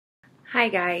Hi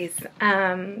guys,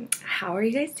 how are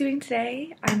you guys doing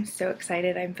today? I'm so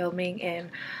excited. I'm filming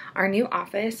in our new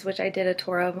office, which I did a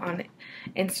tour of on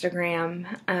Instagram,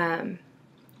 and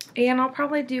I'll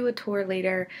probably do a tour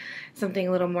later, something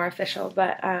a little more official,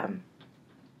 but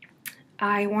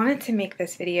I wanted to make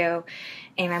this video,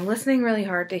 and I'm listening really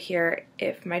hard to hear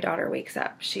if my daughter wakes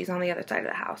up. She's on the other side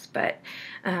of the house, but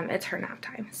it's her nap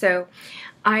time. So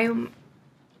I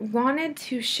wanted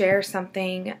to share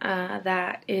something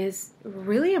that is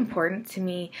really important to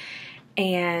me,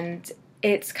 and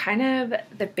it's kind of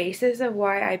the basis of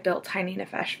why I built Tiny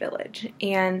Nefesh Village.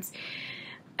 And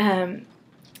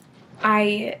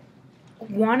I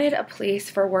wanted a place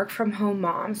for work from home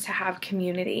moms to have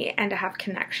community and to have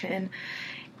connection.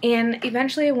 And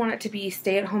eventually I want it to be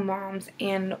stay-at-home moms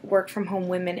and work-from-home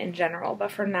women in general.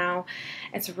 But for now,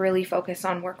 it's really focused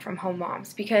on work-from-home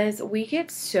moms because we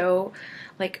get so,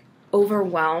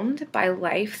 overwhelmed by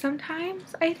life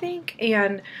sometimes, I think.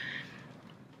 And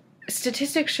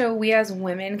statistics show we as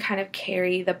women kind of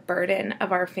carry the burden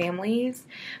of our families,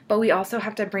 but we also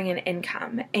have to bring in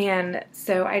income. And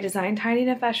so I designed Tiny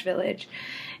Nefesh Village.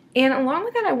 And along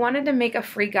with that, I wanted to make a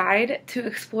free guide to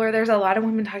explore. There's a lot of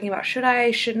women talking about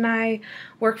shouldn't I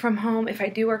work from home? If I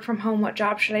do work from home, what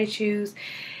job should I choose?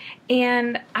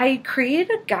 And I created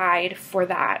a guide for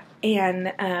that.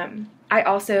 And I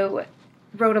also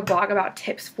wrote a blog about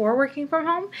tips for working from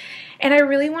home. And I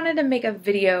really wanted to make a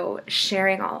video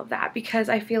sharing all of that because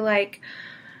I feel like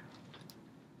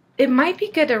it might be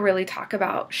good to really talk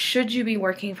about, should you be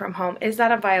working from home? Is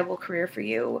that a viable career for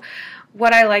you?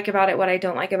 What I like about it, what I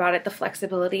don't like about it, the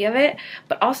flexibility of it,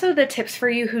 but also the tips for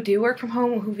you who do work from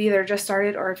home, who've either just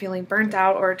started or are feeling burnt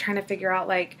out or trying to figure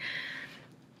out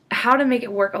how to make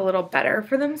it work a little better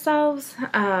for themselves.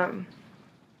 And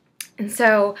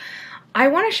so I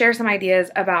want to share some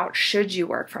ideas about should you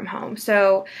work from home.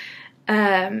 So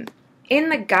in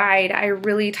the guide, I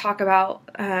really talk about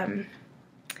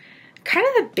kind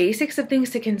of the basics of things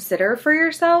to consider for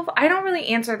yourself. I don't really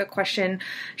answer the question,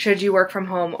 should you work from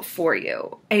home, for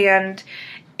you. And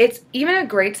it's even a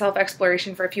great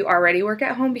self-exploration for if you already work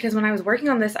at home, because when I was working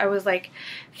on this, I was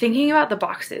thinking about the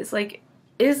boxes.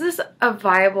 Is this a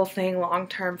viable thing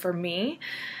long-term for me?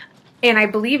 And I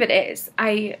believe it is.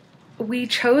 We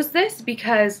chose this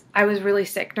because I was really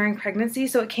sick during pregnancy,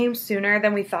 so it came sooner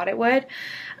than we thought it would.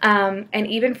 And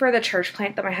even for the church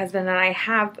plant that my husband and I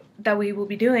have that we will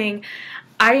be doing,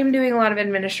 I am doing a lot of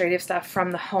administrative stuff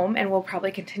from the home, and we'll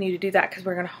probably continue to do that because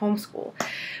we're going to homeschool.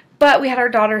 But we had our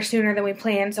daughter sooner than we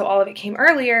planned, so all of it came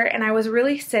earlier, and I was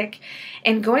really sick.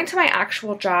 And going to my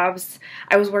actual jobs,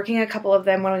 I was working a couple of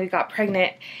them when we got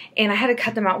pregnant, and I had to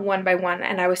cut them out one by one,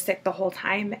 and I was sick the whole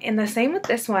time. And the same with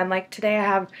this one. Today I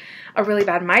have a really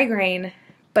bad migraine,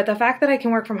 but the fact that I can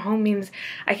work from home means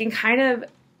I can kind of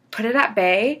put it at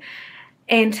bay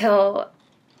and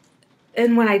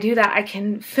when I do that, I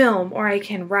can film or I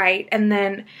can write, and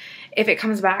then if it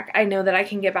comes back, I know that I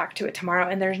can get back to it tomorrow,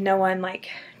 and there's no one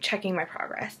checking my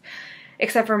progress,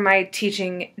 except for my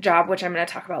teaching job, which I'm going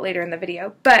to talk about later in the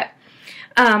video. But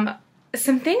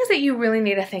some things that you really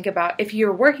need to think about if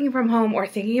you're working from home or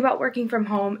thinking about working from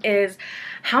home is,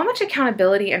 how much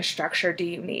accountability and structure do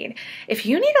you need? If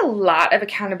you need a lot of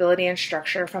accountability and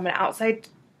structure from an outside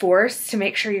force to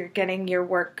make sure you're getting your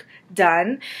work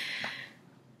done,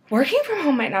 working from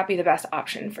home might not be the best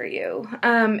option for you.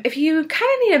 If you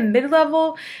kind of need a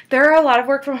mid-level, there are a lot of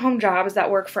work from home jobs that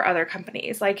work for other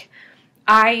companies.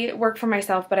 I work for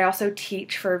myself, but I also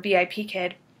teach for VIP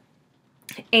Kid.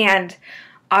 And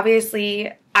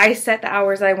obviously, I set the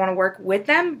hours that I want to work with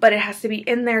them, but it has to be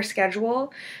in their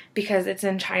schedule because it's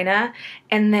in China.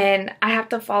 And then I have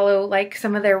to follow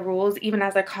some of their rules, even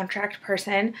as a contract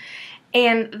person.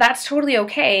 And that's totally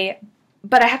okay,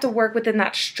 but I have to work within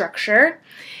that structure.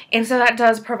 And so that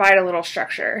does provide a little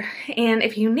structure. And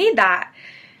if you need that,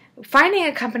 finding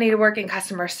a company to work in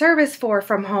customer service for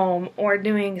from home, or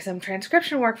doing some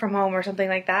transcription work from home or something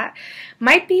like that,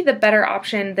 might be the better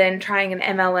option than trying an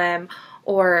MLM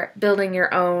or building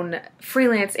your own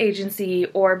freelance agency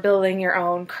or building your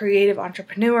own creative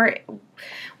entrepreneur,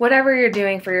 whatever you're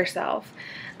doing for yourself.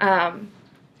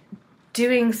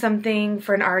 Doing something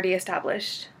for an already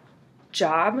established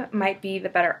job might be the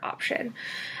better option.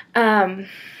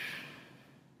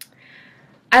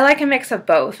 I like a mix of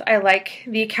both. I like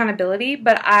the accountability,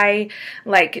 but I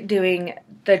like doing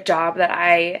the job that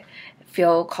I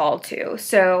feel called to.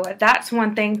 So that's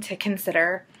one thing to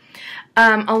consider.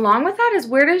 Along with that is,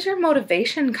 where does your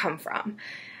motivation come from?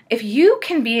 If you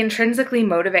can be intrinsically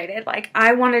motivated,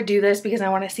 I want to do this because I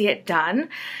want to see it done,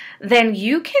 then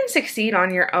you can succeed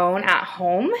on your own at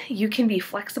home. You can be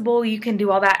flexible, you can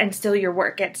do all that, and still your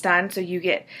work gets done, so you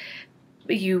get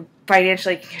you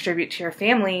financially can contribute to your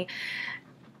family.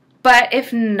 But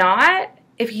if not,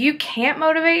 if you can't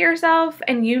motivate yourself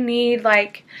and you need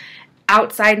like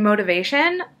outside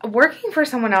motivation, working for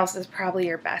someone else is probably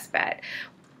your best bet,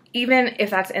 even if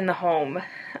that's in the home.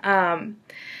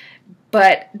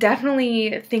 But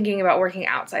definitely thinking about working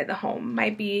outside the home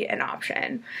might be an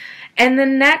option. And the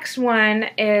next one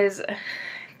is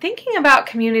thinking about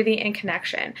community and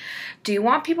connection. Do you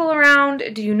want people around?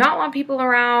 Do you not want people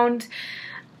around?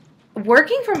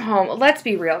 Working from home, let's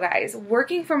be real, guys.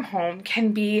 Working from home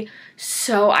can be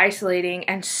so isolating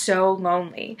and so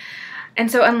lonely. And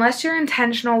so unless you're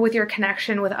intentional with your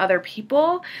connection with other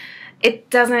people, it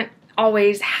doesn't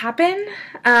always happen.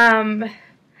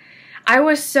 I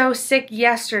was so sick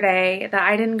yesterday that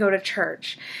I didn't go to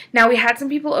church. Now, we had some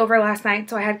people over last night,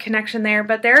 so I had connection there,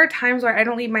 but there are times where I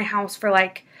don't leave my house for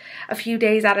like a few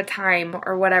days at a time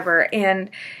or whatever, and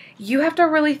you have to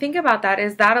really think about that.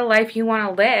 Is that a life you want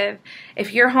to live?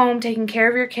 If you're home taking care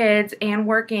of your kids and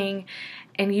working,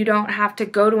 and you don't have to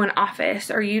go to an office,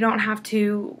 or you don't have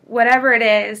to, whatever it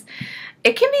is,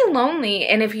 it can be lonely.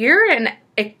 And if you're an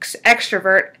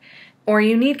extrovert or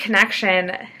you need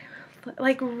connection,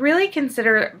 like really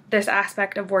consider this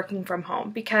aspect of working from home,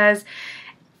 because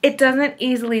it doesn't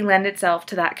easily lend itself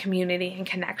to that community and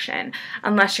connection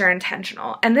unless you're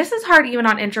intentional. And this is hard even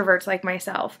on introverts like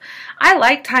myself. I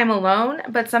like time alone,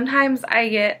 but sometimes I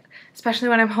get, especially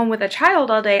when I'm home with a child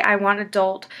all day, I want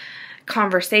adult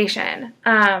conversation.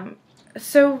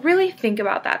 So really think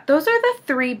about that. Those are the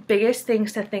three biggest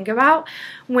things to think about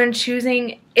when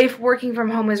choosing if working from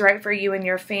home is right for you and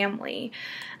your family.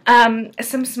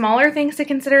 Some smaller things to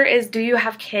consider is, do you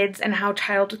have kids and how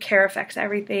childcare affects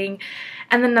everything?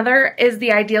 And another is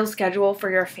the ideal schedule for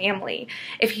your family.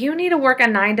 If you need to work a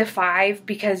 9 to 5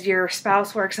 because your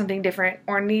spouse works something different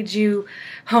or needs you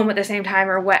home at the same time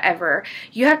or whatever,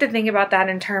 you have to think about that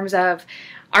in terms of,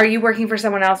 are you working for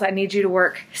someone else that needs you to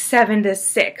work 7 to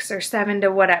 6 or 7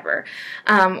 to whatever,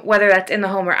 whether that's in the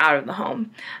home or out of the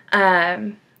home.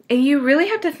 And you really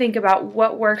have to think about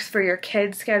what works for your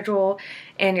kid's schedule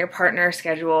and your partner's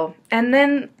schedule. And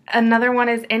then another one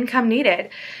is income needed.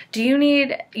 Do you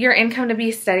need your income to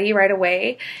be steady right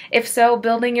away? If so,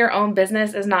 building your own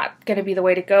business is not going to be the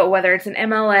way to go, whether it's an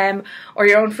MLM or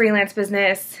your own freelance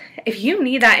business. If you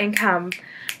need that income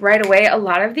right away, a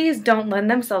lot of these don't lend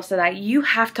themselves to that. You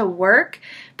have to work,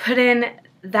 put in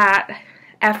that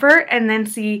effort, and then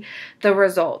see the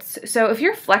results. So if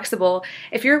you're flexible,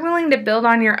 if you're willing to build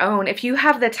on your own, if you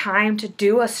have the time to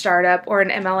do a startup or an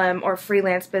MLM or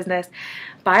freelance business,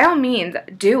 by all means,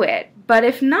 do it. But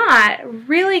if not,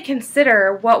 really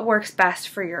consider what works best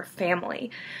for your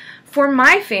family. For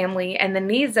my family and the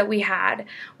needs that we had,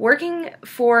 working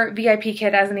for VIP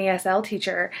Kid as an ESL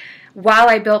teacher while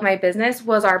I built my business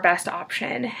was our best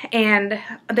option. And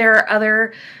there are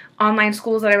other online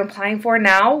schools that I'm applying for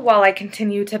now while I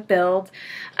continue to build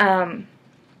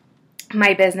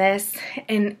my business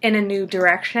in a new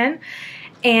direction.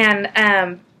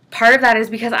 And part of that is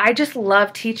because I just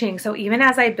love teaching. So even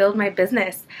as I build my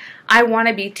business, I want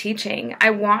to be teaching.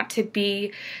 I want to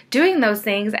be doing those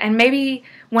things. And maybe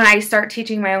when I start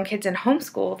teaching my own kids in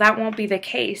homeschool, that won't be the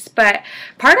case. But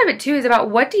part of it too is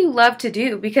about, what do you love to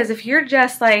do? Because if you're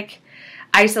just like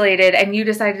isolated and you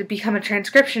decided to become a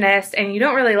transcriptionist and you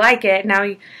don't really like it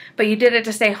now, but you did it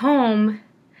to stay home,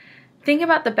 think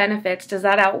about the benefits. Does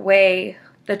that outweigh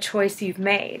the choice you've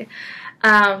made?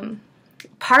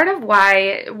 Part of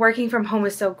why working from home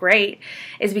is so great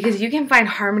is because you can find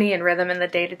harmony and rhythm in the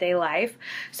day-to-day life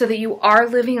so that you are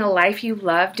living a life you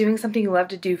love, doing something you love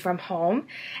to do from home.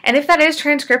 And if that is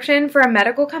transcription for a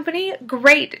medical company,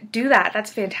 great, do that.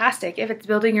 That's fantastic. If it's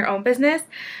building your own business,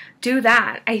 do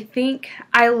that.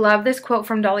 I love this quote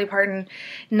from Dolly Parton: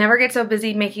 never get so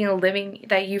busy making a living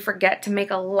that you forget to make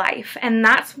a life. And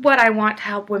that's what I want to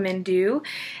help women do,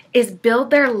 is build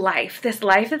their life, this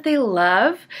life that they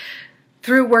love,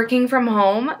 through working from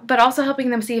home, but also helping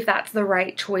them see if that's the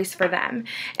right choice for them.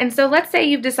 And so let's say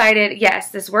you've decided, yes,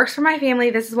 this works for my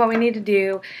family, this is what we need to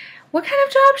do. What kind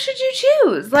of job should you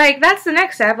choose? Like, that's the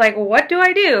next step. Like, what do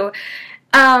I do?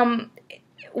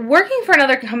 Working for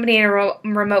another company in a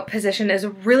remote position is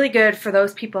really good for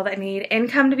those people that need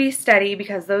income to be steady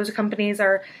because those companies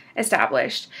are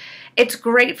established. It's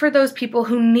great for those people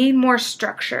who need more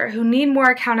structure, who need more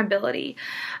accountability.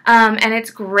 And it's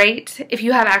great if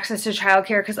you have access to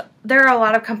childcare, because there are a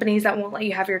lot of companies that won't let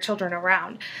you have your children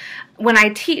around. When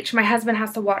I teach, my husband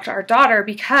has to watch our daughter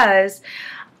because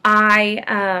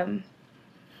I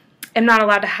am not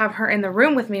allowed to have her in the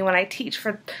room with me when I teach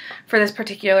for this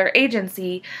particular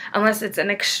agency unless it's an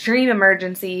extreme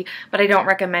emergency, but I don't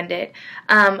recommend it.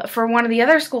 For one of the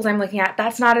other schools I'm looking at,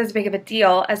 that's not as big of a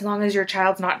deal as long as your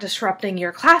child's not disrupting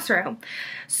your classroom.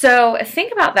 So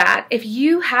think about that. If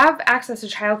you have access to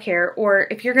childcare, or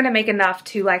if you're going to make enough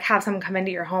to like have someone come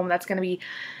into your home, that's going to be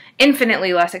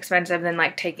infinitely less expensive than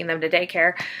like taking them to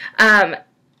daycare.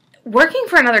 Working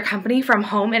for another company from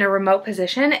home in a remote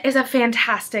position is a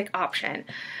fantastic option.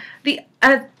 The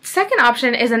second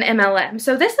option is an MLM.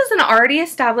 So this is an already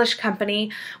established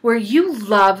company where you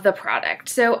love the product.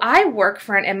 So I work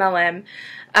for an MLM,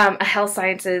 a health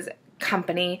sciences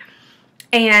company,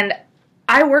 and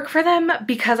I work for them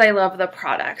because I love the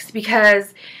products,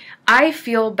 because I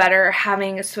feel better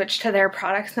having switched to their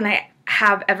products than I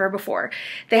have ever before.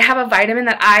 They have a vitamin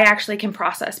that I actually can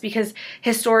process, because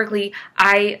historically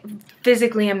I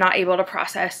physically am not able to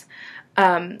process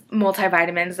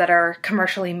multivitamins that are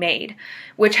commercially made,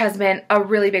 which has been a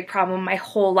really big problem my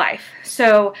whole life.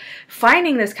 So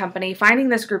finding this company, finding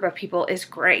this group of people is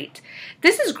great.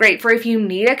 This is great for if you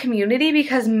need a community,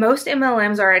 because most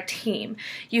MLMs are a team.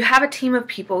 You have a team of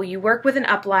people, you work with an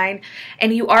upline,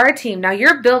 and you are a team. Now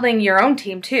you're building your own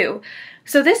team too.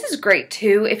 So this is great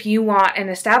too if you want an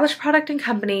established product and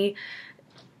company.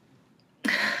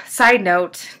 Side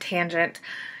note, tangent,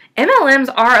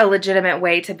 MLMs are a legitimate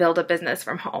way to build a business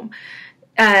from home.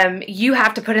 You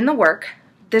have to put in the work.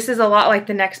 This is a lot like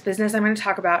the next business I'm going to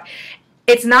talk about.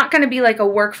 It's not going to be like a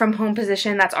work from home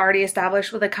position that's already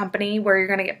established with a company where you're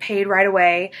going to get paid right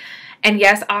away. And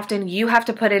yes, often you have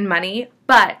to put in money,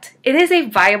 but it is a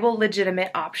viable,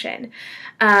 legitimate option.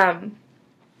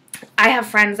 I have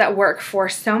friends that work for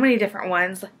so many different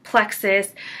ones,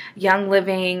 Plexus, Young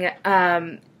Living,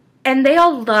 and they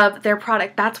all love their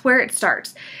product. That's where it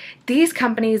starts. These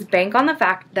companies bank on the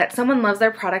fact that someone loves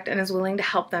their product and is willing to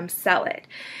help them sell it.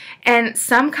 And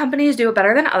some companies do it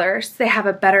better than others. They have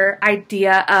a better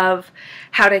idea of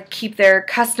how to keep their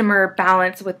customer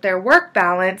balance with their work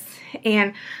balance.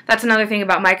 And that's another thing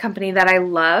about my company that I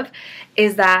love,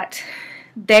 is that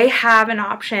they have an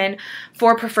option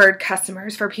for preferred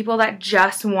customers, for people that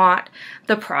just want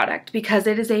the product, because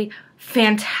it is a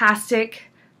fantastic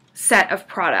set of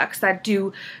products that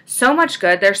do so much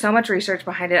good. There's so much research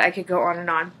behind it. I could go on and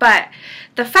on. But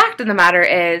the fact of the matter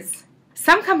is,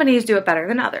 some companies do it better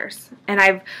than others. And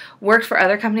I've worked for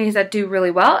other companies that do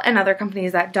really well and other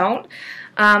companies that don't.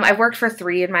 I've worked for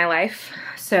 3 in my life,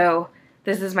 so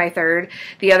this is my 3rd.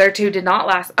 The other 2 did not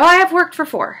last. Oh, I have worked for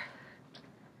 4.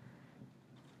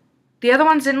 The other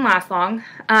ones didn't last long.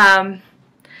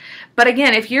 But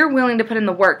again, if you're willing to put in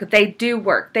the work, they do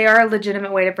work. They are a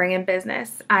legitimate way to bring in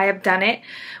business. I have done it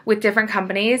with different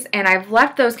companies, and I've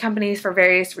left those companies for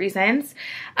various reasons.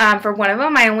 For one of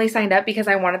them, I only signed up because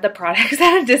I wanted the products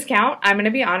at a discount, I'm going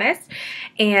to be honest,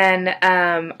 and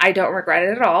I don't regret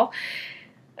it at all.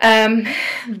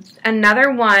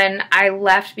 Another one, I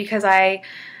left because I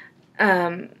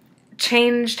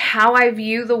changed how I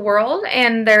view the world,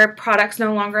 and their products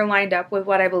no longer lined up with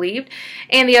what I believed.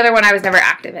 And the other one I was never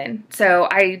active in, so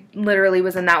I literally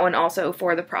was in that one also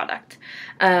for the product,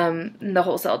 the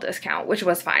wholesale discount, which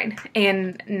was fine.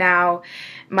 And now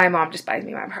my mom just buys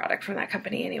me my product from that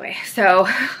company anyway, so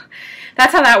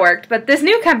that's how that worked. But this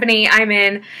new company I'm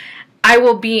in, I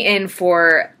will be in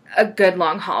for a good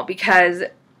long haul, because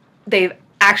they've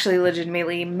actually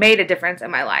legitimately made a difference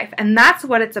in my life. And that's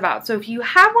what it's about. So if you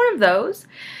have one of those,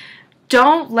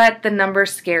 don't let the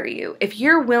numbers scare you. If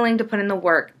you're willing to put in the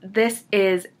work, this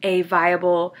is a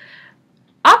viable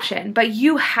option, but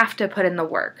you have to put in the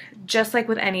work, just like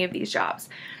with any of these jobs.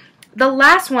 The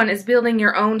last one is building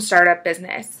your own startup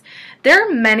business. There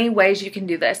are many ways you can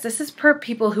do this. This is for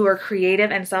people who are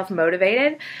creative and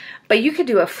self-motivated, but you could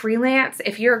do a freelance.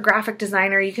 If you're a graphic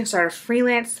designer, you can start a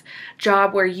freelance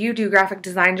job where you do graphic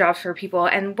design jobs for people.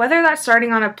 And whether that's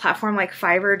starting on a platform like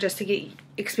Fiverr just to get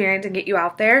experience and get you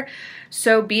out there,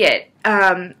 so be it.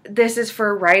 This is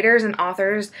for writers and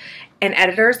authors and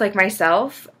editors like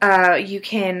myself. You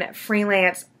can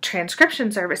freelance transcription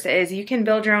services. You can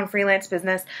build your own freelance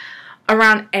business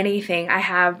around anything. I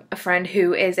have a friend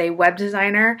who is a web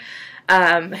designer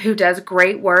who does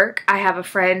great work. I have a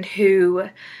friend who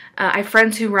I have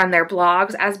friends who run their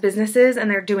blogs as businesses, and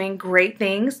they're doing great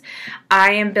things.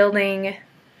 I am building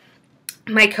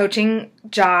my coaching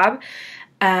job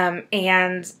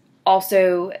and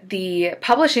also the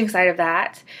publishing side of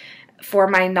that for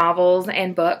my novels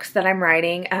and books that I'm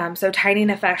writing. So Tiny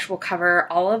Nefesh will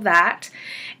cover all of that.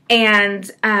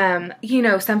 And, you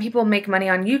know, some people make money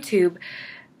on YouTube.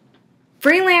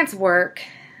 Freelance work,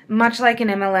 much like an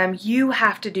MLM, you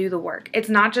have to do the work. It's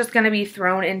not just going to be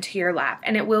thrown into your lap,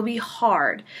 and it will be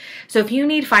hard. So if you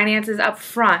need finances up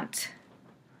front,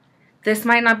 this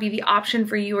might not be the option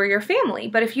for you or your family.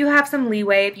 But if you have some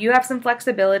leeway, if you have some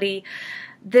flexibility,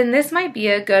 then this might be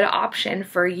a good option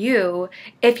for you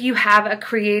if you have a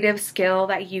creative skill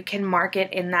that you can market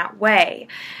in that way.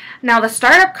 Now, the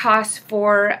startup costs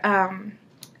for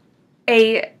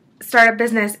a startup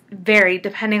business vary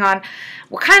depending on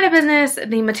what kind of business,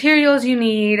 the materials you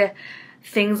need,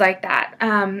 things like that.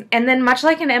 And then much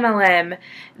like an MLM,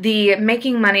 the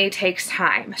making money takes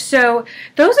time. So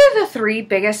those are the three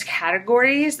biggest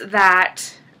categories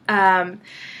that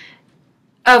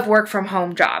of work from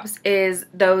home jobs, is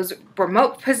those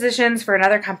remote positions for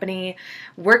another company,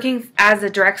 working as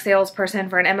a direct salesperson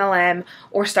for an MLM,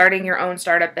 or starting your own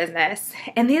startup business.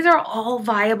 And these are all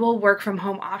viable work from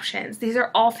home options. These are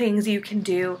all things you can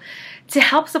do to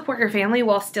help support your family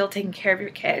while still taking care of your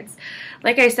kids.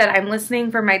 Like I said, I'm listening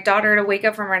for my daughter to wake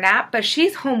up from her nap, but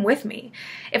she's home with me.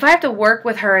 If I have to work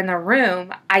with her in the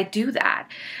room, I do that.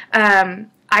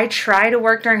 I try to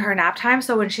work during her nap time,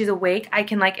 so when she's awake, I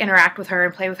can like interact with her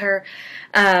and play with her.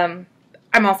 I'm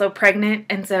also pregnant,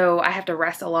 and so I have to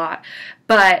rest a lot.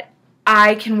 But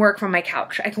I can work from my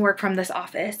couch. I can work from this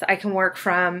office. I can work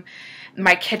from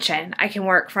my kitchen. I can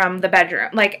work from the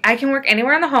bedroom. Like, I can work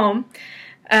anywhere in the home.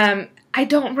 I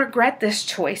don't regret this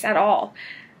choice at all.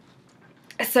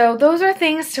 So those are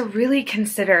things to really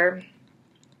consider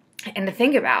and to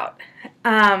think about.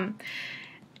 And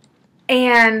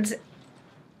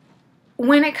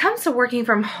when it comes to working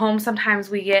from home, sometimes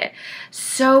we get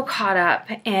so caught up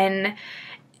in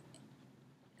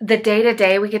the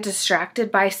day-to-day, we get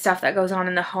distracted by stuff that goes on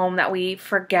in the home that we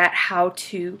forget how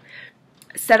to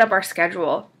set up our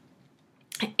schedule.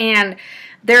 And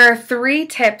there are 3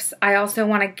 tips I also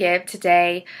want to give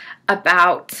today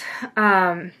about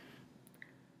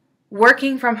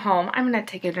working from home. I'm going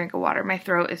to take a drink of water. My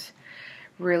throat is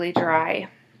really dry.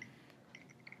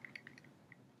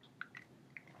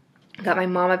 Got my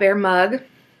Mama Bear mug.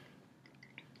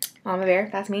 Mama Bear,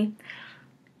 that's me.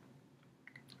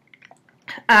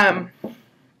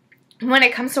 When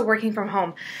it comes to working from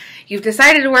home, you've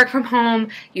decided to work from home,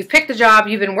 you've picked a job,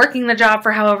 you've been working the job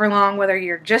for however long, whether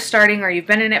you're just starting or you've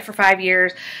been in it for 5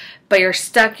 years, but you're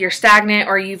stuck, you're stagnant,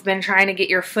 or you've been trying to get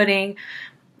your footing.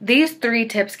 These 3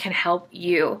 tips can help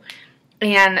you.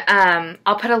 And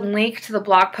I'll put a link to the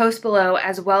blog post below,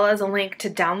 as well as a link to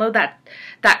download that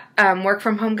work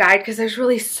from home guide, because there's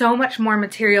really so much more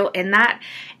material in that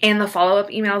and the follow-up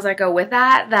emails that go with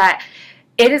that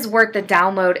it is worth the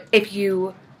download if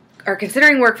you are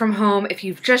considering work from home, if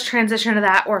you've just transitioned to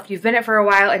that, or if you've been it for a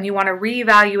while and you want to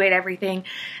reevaluate everything.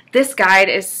 This guide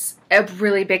is a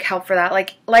really big help for that.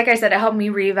 Like I said, it helped me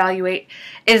reevaluate,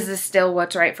 is this still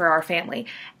what's right for our family?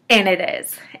 And it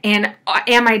is. And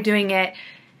am I doing it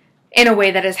in a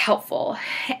way that is helpful?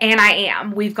 And I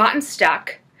am. We've gotten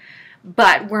stuck,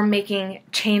 but we're making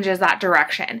changes that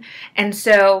direction. And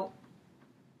so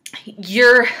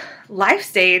your life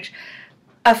stage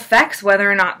affects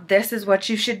whether or not this is what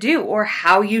you should do or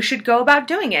how you should go about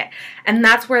doing it. And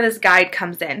that's where this guide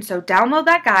comes in. So download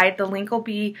that guide. The link will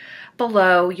be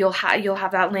below. You'll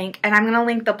have that link. And I'm going to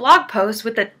link the blog post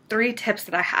with the 3 tips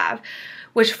that I have,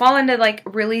 which fall into like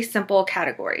really simple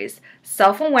categories: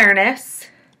 self-awareness,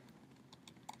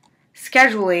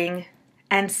 scheduling,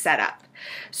 and setup.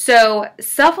 So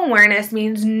self-awareness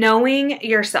means knowing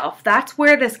yourself. That's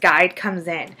where this guide comes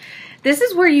in. This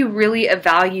is where you really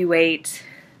evaluate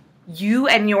you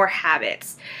and your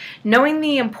habits. Knowing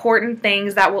the important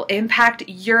things that will impact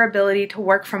your ability to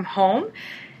work from home,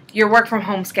 your work from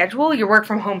home schedule, your work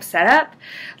from home setup.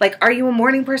 Like, are you a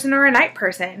morning person or a night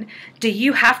person? Do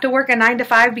you have to work a 9 to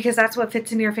 5 because that's what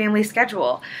fits in your family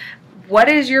schedule? What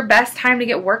is your best time to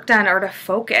get work done or to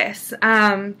focus?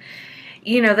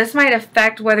 This might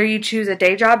affect whether you choose a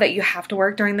day job that you have to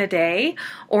work during the day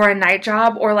or a night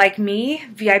job, or like me,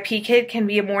 VIP Kid can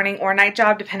be a morning or night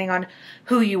job depending on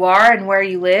who you are and where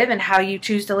you live and how you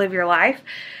choose to live your life.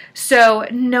 So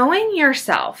knowing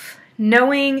yourself,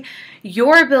 knowing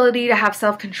your ability to have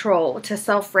self-control, to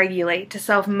self-regulate, to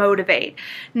self-motivate,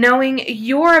 knowing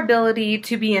your ability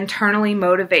to be internally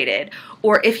motivated,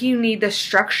 or if you need the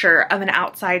structure of an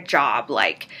outside job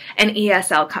like an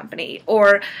ESL company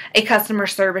or a customer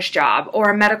service job or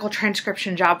a medical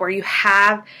transcription job where you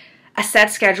have a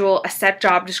set schedule, a set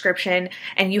job description,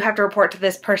 and you have to report to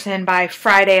this person by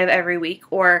Friday of every week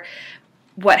or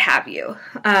what have you.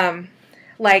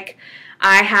 Like,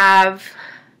 I have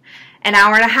an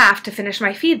hour and a half to finish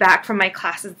my feedback from my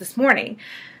classes this morning.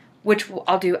 which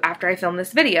I'll do after I film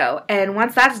this video. And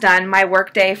once that's done, my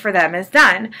work day for them is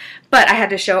done. But I had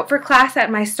to show up for class at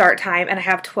my start time, and I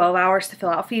have 12 hours to fill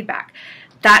out feedback.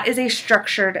 That is a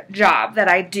structured job that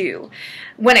I do.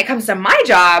 When it comes to my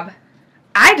job,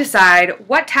 I decide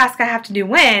what task I have to do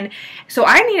when, so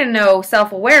I need to know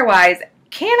self-aware-wise,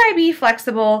 can I be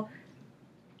flexible?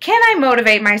 Can I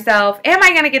motivate myself? Am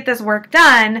I going to get this work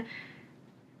done?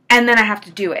 And then I have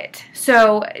to do it.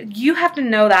 So you have to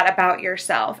know that about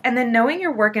yourself. And then knowing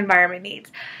your work environment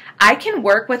needs. I can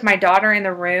work with my daughter in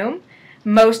the room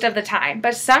most of the time,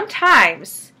 but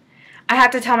sometimes I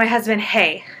have to tell my husband,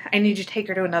 hey, I need you to take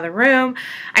her to another room.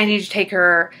 I need you to take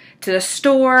her to the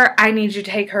store. I need you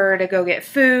to take her to go get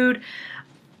food.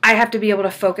 I have to be able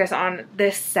to focus on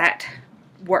this set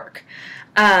work.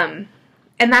 And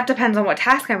that depends on what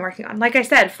task I'm working on. Like I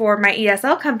said, for my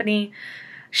ESL company,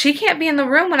 she can't be in the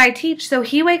room when I teach, so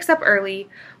he wakes up early,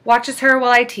 watches her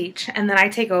while I teach, and then I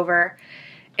take over,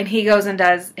 and he goes and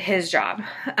does his job.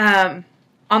 On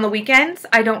the weekends,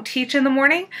 I don't teach in the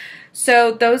morning,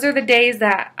 so those are the days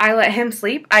that I let him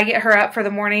sleep. I get her up for the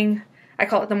morning, I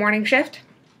call it the morning shift,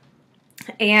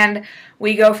 and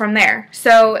we go from there.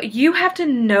 So you have to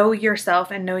know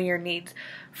yourself and know your needs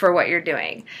for what you're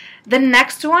doing. The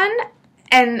next one,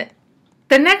 and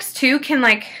the next two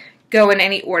can go in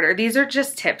any order. These are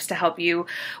just tips to help you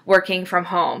working from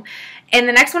home. And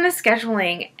the next one is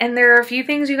scheduling, and there are a few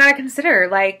things you got to consider,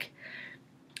 like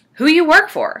who you work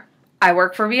for. I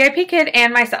work for VIP Kid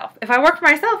and myself. If I work for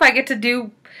myself, I get to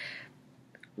do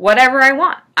whatever I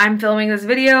want. I'm filming this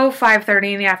video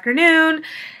 5:30 in the afternoon.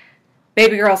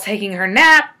 Baby girl's taking her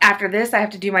nap. After this, I have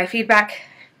to do my feedback,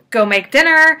 go make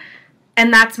dinner,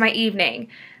 and that's my evening.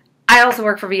 I also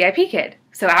work for VIP Kid.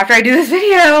 So after I do this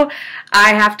video,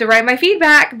 I have to write my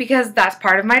feedback because that's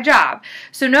part of my job.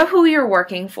 So know who you're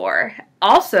working for.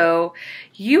 Also,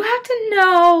 you have to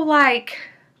know,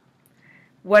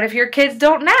 what if your kids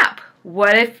don't nap?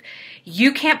 What if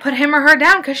you can't put him or her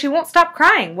down because she won't stop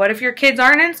crying? What if your kids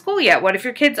aren't in school yet? What if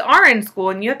your kids are in school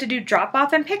and you have to do drop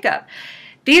off and pick up?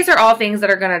 These are all things that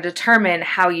are going to determine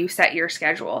how you set your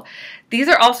schedule. These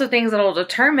are also things that will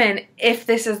determine if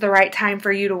this is the right time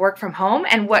for you to work from home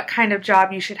and what kind of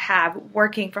job you should have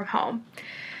working from home.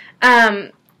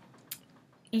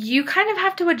 You kind of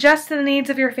have to adjust to the needs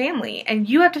of your family, and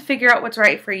you have to figure out what's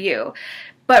right for you.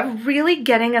 But really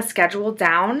getting a schedule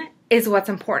down is what's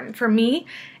important. For me,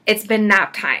 it's been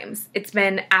nap times. It's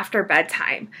been after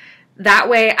bedtime. That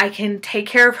way I can take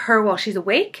care of her while she's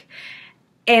awake,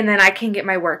 and then I can get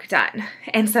my work done.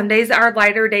 And some days are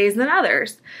lighter days than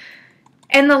others.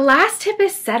 And the last tip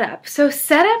is setup. So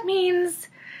setup means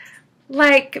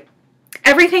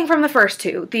everything from the first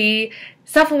two, the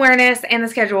self-awareness and the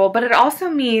schedule, but it also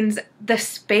means the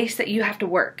space that you have to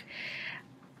work.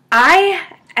 I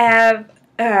have,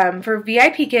 for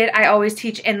VIP Kid, I always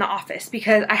teach in the office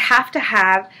because I have to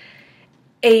have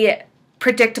a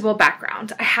predictable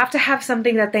background. I have to have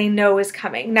something that they know is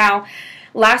coming. Now,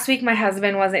 last week my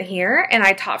husband wasn't here and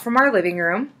I taught from our living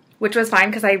room, which was fine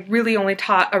because I really only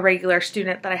taught a regular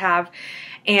student that I have,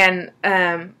 and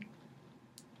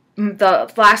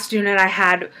the last student I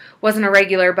had wasn't a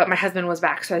regular, but my husband was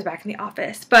back, so I was back in the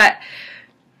office. But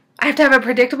I have to have a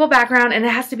predictable background, and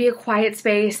it has to be a quiet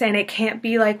space, and it can't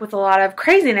be with a lot of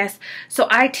craziness, so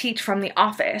I teach from the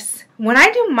office. When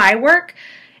I do my work,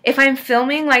 if I'm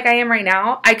filming like I am right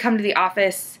now, I come to the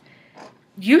office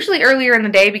usually earlier in the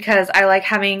day because I like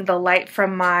having the light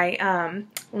from my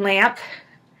lamp,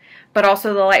 but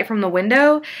also the light from the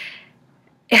window.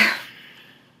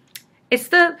 It's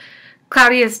the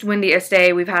cloudiest, windiest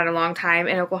day we've had in a long time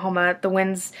in Oklahoma. The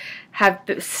winds have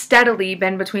steadily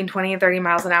been between 20 and 30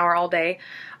 miles an hour all day.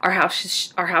 Our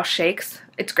house shakes.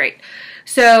 It's great.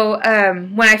 So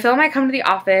when I film, I come to the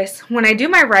office. When I do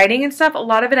my writing and stuff, a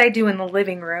lot of it I do in the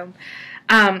living room.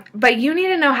 But you need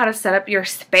to know how to set up your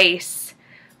space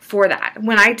for that.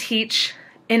 When I teach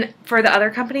for the other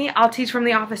company, I'll teach from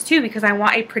the office too because I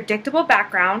want a predictable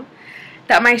background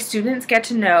that my students get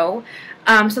to know,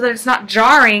 so that it's not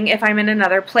jarring if I'm in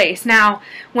another place. Now,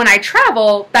 when I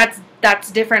travel,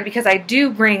 that's different because I do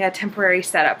bring a temporary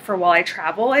setup for while I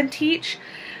travel and teach.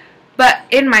 But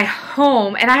in my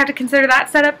home, and I have to consider that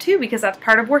setup too because that's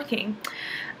part of working.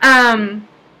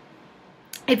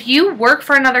 If you work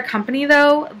for another company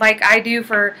though, like I do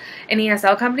for an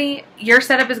ESL company, your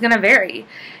setup is going to vary.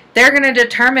 They're going to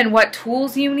determine what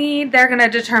tools you need. They're going to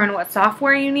determine what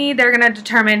software you need. They're going to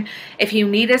determine if you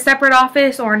need a separate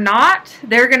office or not.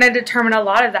 They're going to determine a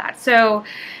lot of that. So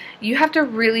you have to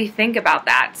really think about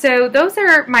that. So those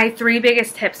are my 3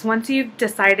 biggest tips. Once you've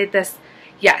decided this,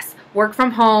 yes, work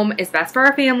from home is best for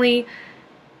our family.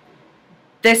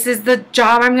 this is the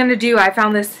job I'm going to do. I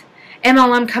found this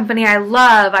MLM company I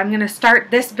love. I'm going to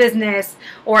start this business,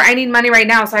 or I need money right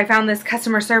now, so I found this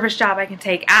customer service job I can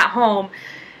take at home.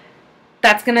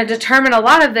 That's going to determine a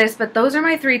lot of this, but those are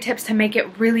my 3 tips to make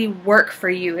it really work for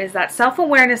you, is that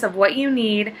self-awareness of what you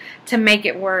need to make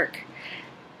it work.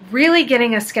 Really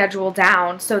getting a schedule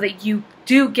down so that you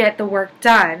do get the work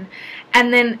done,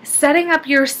 and then setting up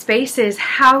your spaces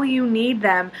how you need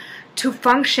them to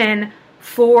function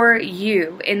for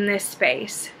you in this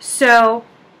space. So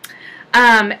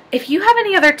if you have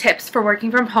any other tips for working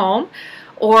from home,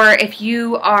 or if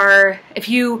you are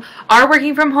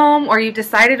working from home, or you've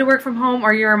decided to work from home,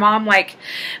 or you're a mom like,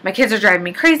 my kids are driving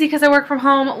me crazy because I work from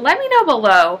home, let me know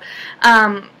below.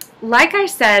 Like I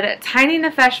said, Tiny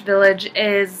Nefesh Village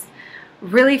is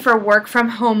really for work from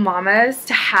home mamas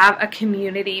to have a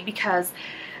community, because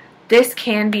this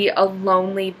can be a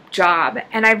lonely job.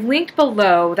 And I've linked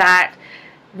below that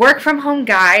work from home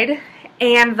guide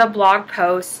and the blog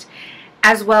post,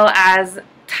 as well as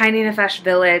Tiny Nefesh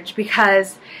Village,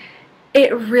 because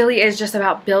it really is just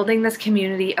about building this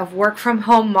community of work from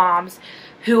home moms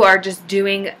who are just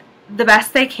doing the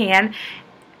best they can,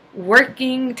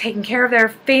 working, taking care of their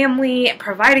family,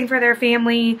 providing for their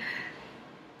family,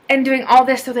 and doing all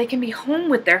this so they can be home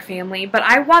with their family. But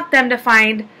I want them to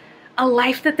find a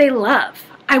life that they love.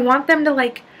 I want them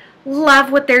to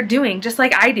love what they're doing, just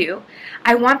like I do.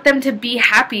 I want them to be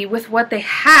happy with what they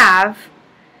have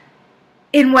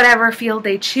in whatever field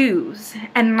they choose,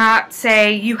 and not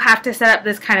say you have to set up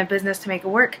this kind of business to make it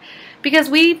work, because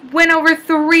we went over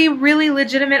 3 really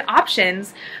legitimate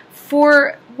options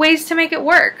for ways to make it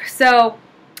work. So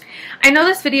I know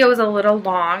this video is a little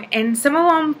long, and some of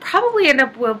them probably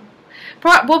will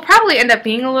probably end up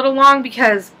being a little long,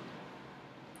 because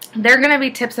they're going to be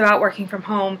tips about working from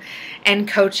home and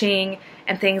coaching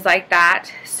and things like that.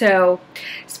 So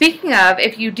speaking of,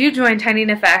 if you do join Tiny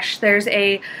Nefesh, there's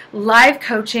a live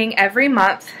coaching every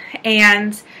month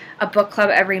and a book club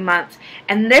every month.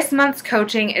 And this month's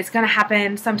coaching is going to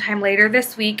happen sometime later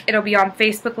this week. It'll be on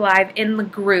Facebook Live in the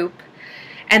group,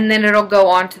 and then it'll go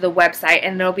on to the website,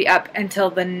 and it'll be up until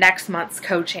the next month's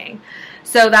coaching.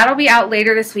 So that'll be out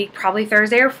later this week, probably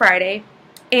Thursday or Friday.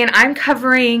 And I'm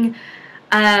covering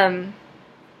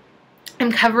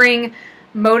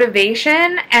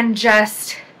motivation and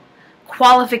just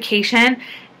qualification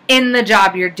in the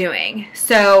job you're doing.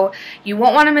 So you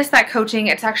won't want to miss that coaching.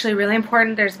 It's actually really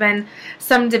important. There's been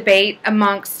some debate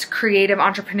amongst creative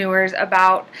entrepreneurs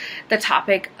about the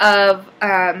topic of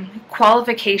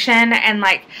qualification and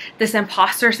this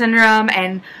imposter syndrome,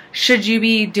 and should you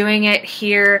be doing it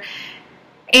here?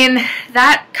 And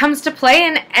that comes to play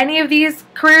in any of these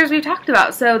careers we've talked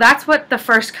about. So that's what the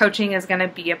first coaching is going to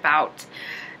be about.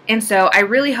 And so I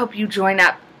really hope you join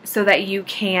up so that you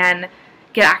can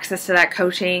get access to that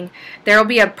coaching. There will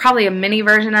be probably a mini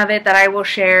version of it that I will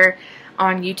share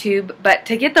on YouTube. But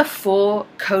to get the full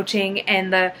coaching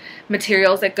and the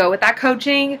materials that go with that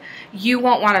coaching, you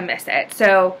won't want to miss it.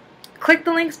 So click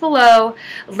the links below.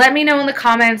 Let me know in the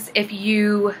comments if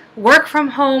you work from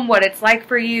home, what it's like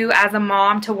for you as a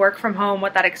mom to work from home,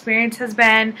 what that experience has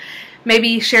been.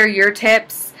 Maybe share your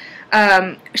tips.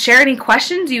 Share any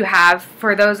questions you have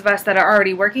for those of us that are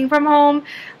already working from home.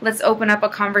 Let's open up a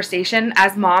conversation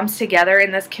as moms together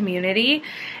in this community.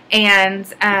 And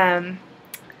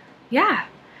yeah,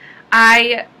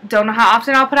 I don't know how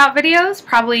often I'll put out videos,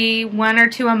 probably 1 or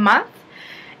 2 a month.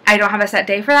 I don't have a set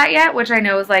day for that yet, which I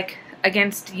know is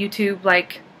against YouTube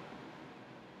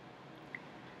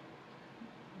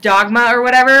dogma or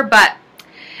whatever, but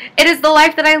it is the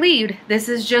life that I lead. This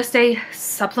is just a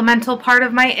supplemental part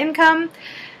of my income.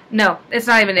 No, it's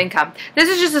not even income. This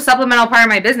is just a supplemental part of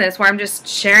my business where I'm just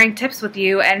sharing tips with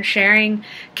you and sharing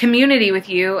community with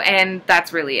you, and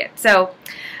that's really it. So,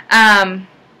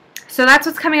 so that's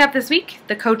what's coming up this week.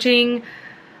 The coaching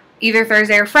either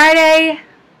Thursday or Friday.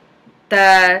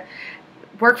 The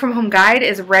work from home guide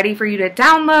is ready for you to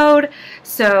download.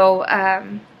 So,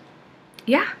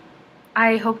 yeah,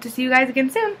 I hope to see you guys again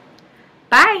soon.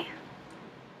 Bye.